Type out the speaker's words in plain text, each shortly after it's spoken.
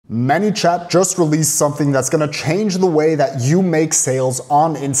ManyChat just released something that's gonna change the way that you make sales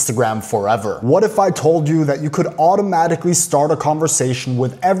on Instagram forever. What if I told you that you could automatically start a conversation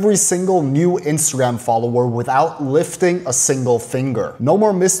with every single new Instagram follower without lifting a single finger? No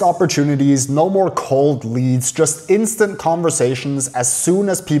more missed opportunities, no more cold leads, just instant conversations as soon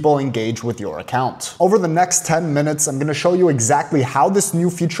as people engage with your account. Over the next 10 minutes, I'm gonna show you exactly how this new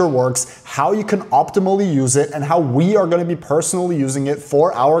feature works, how you can optimally use it, and how we are gonna be personally using it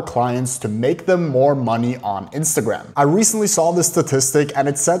for our clients to make them more money on Instagram. I recently saw this statistic and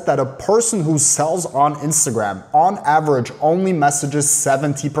it said that a person who sells on Instagram on average only messages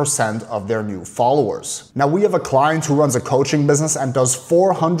 70% of their new followers. Now we have a client who runs a coaching business and does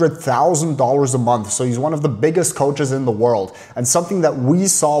 $400,000 a month, so he's one of the biggest coaches in the world. And something that we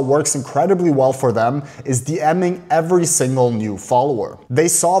saw works incredibly well for them is DMing every single new follower. They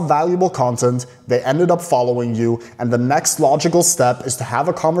saw valuable content, they ended up following you, and the next logical step is to have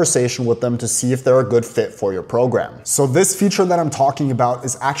a conversation with them to see if they're a good fit for your program. So this feature that I'm talking about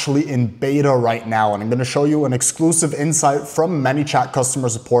is actually in beta right now, and I'm gonna show you an exclusive insight from ManyChat customer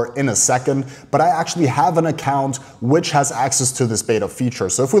support in a second, but I actually have an account which has access to this beta feature.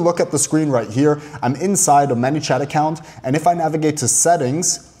 So if we look at the screen right here, I'm inside a ManyChat account, and if I navigate to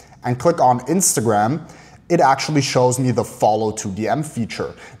settings and click on Instagram, it actually shows me the follow to DM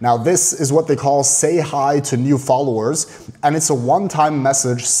feature. Now this is what they call say hi to new followers, and it's a one-time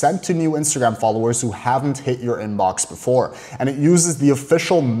message sent to new Instagram followers who haven't hit your inbox before. And it uses the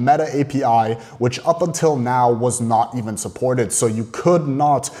official Meta API, which up until now was not even supported. So you could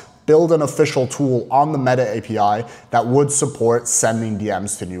not build an official tool on the Meta API that would support sending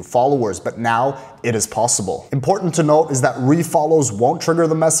DMs to new followers, but now it is possible. Important to note is that refollows won't trigger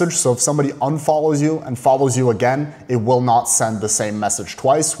the message, so if somebody unfollows you and follows you again, it will not send the same message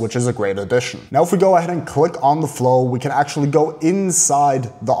twice, which is a great addition. Now if we go ahead and click on the flow, we can actually go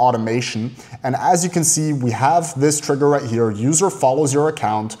inside the automation, and as you can see, we have this trigger right here, user follows your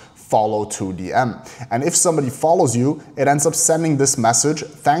account, follow to DM. And if somebody follows you, it ends up sending this message,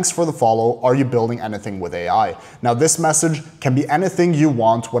 thanks for the follow, are you building anything with AI? Now this message can be anything you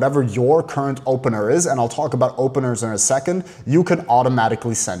want, whatever your current opener is, and I'll talk about openers in a second, you can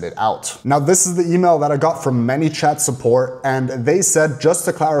automatically send it out. Now this is the email that I got from ManyChat support, and they said, just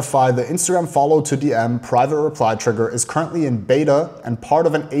to clarify, the Instagram follow to DM private reply trigger is currently in beta and part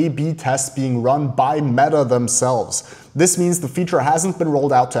of an A/B test being run by Meta themselves. This means the feature hasn't been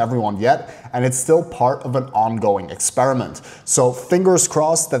rolled out to everyone yet, and it's still part of an ongoing experiment. So fingers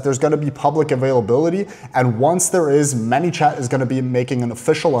crossed that there's gonna be public availability, and once there is, ManyChat is gonna be making an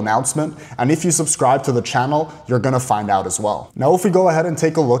official announcement, and if you subscribe to the channel, you're gonna find out as well. Now if we go ahead and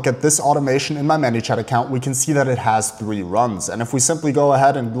take a look at this automation in my ManyChat account, we can see that it has 3 runs. And if we simply go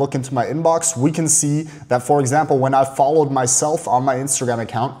ahead and look into my inbox, we can see that, for example, when I followed myself on my Instagram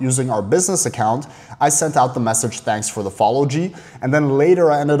account using our business account, I sent out the message, thanks for the follow, G, and then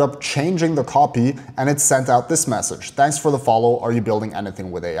later I ended up changing the copy and it sent out this message, thanks for the follow, are you building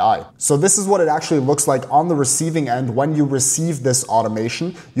anything with AI? So this is what it actually looks like on the receiving end when you receive this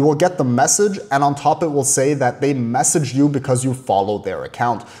automation. You will get the message, and on top it will say that they messaged you because you followed their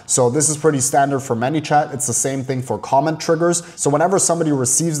account. So this is pretty standard for ManyChat. It's the same thing for comment triggers. So whenever somebody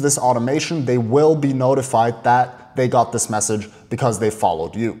receives this automation, they will be notified that they got this message because they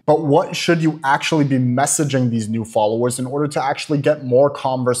followed you. But what should you actually be messaging these new followers in order to actually get more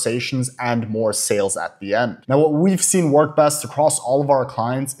conversations and more sales at the end? Now, what we've seen work best across all of our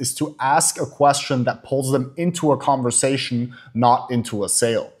clients is to ask a question that pulls them into a conversation, not into a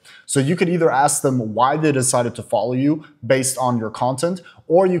sale. So you could either ask them why they decided to follow you based on your content,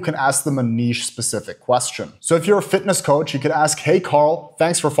 or you can ask them a niche specific question. So if you're a fitness coach, you could ask, hey Carl,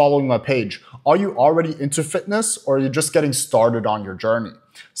 thanks for following my page. Are you already into fitness, or are you just getting started on your journey?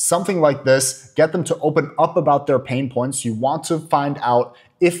 Something like this, get them to open up about their pain points. You want to find out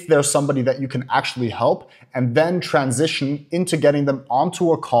if there's somebody that you can actually help, and then transition into getting them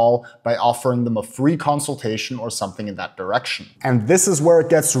onto a call by offering them a free consultation or something in that direction. And this is where it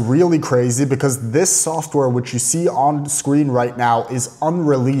gets really crazy, because this software, which you see on screen right now, is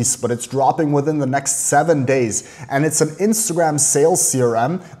unreleased, but it's dropping within the next 7 days. And it's an Instagram sales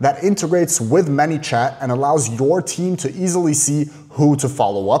CRM that integrates with ManyChat and allows your team to easily see who to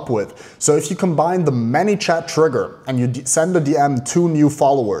follow up with. So if you combine the ManyChat trigger and you send a DM to new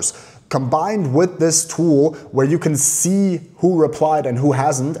followers, combined with this tool where you can see who replied and who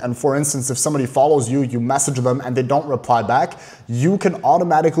hasn't. And for instance, if somebody follows you, you message them and they don't reply back, you can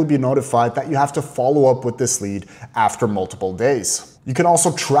automatically be notified that you have to follow up with this lead after multiple days. You can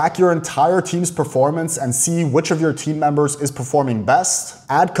also track your entire team's performance and see which of your team members is performing best.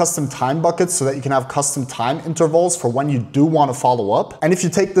 Add custom time buckets so that you can have custom time intervals for when you do want to follow up. And if you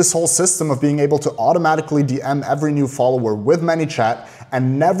take this whole system of being able to automatically DM every new follower with ManyChat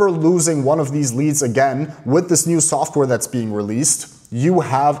and never losing one of these leads again with this new software that's being released, you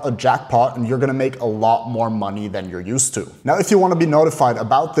have a jackpot and you're gonna make a lot more money than you're used to. Now, if you wanna be notified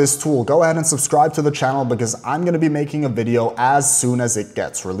about this tool, go ahead and subscribe to the channel because I'm gonna be making a video as soon as it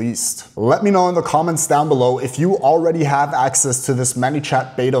gets released. Let me know in the comments down below if you already have access to this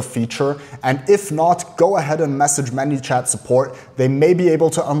ManyChat beta feature, and if not, go ahead and message ManyChat support. They may be able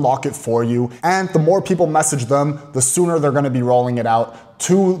to unlock it for you, and the more people message them, the sooner they're gonna be rolling it out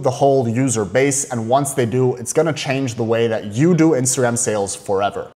to the whole user base, and once they do, it's gonna change the way that you do Instagram sales forever.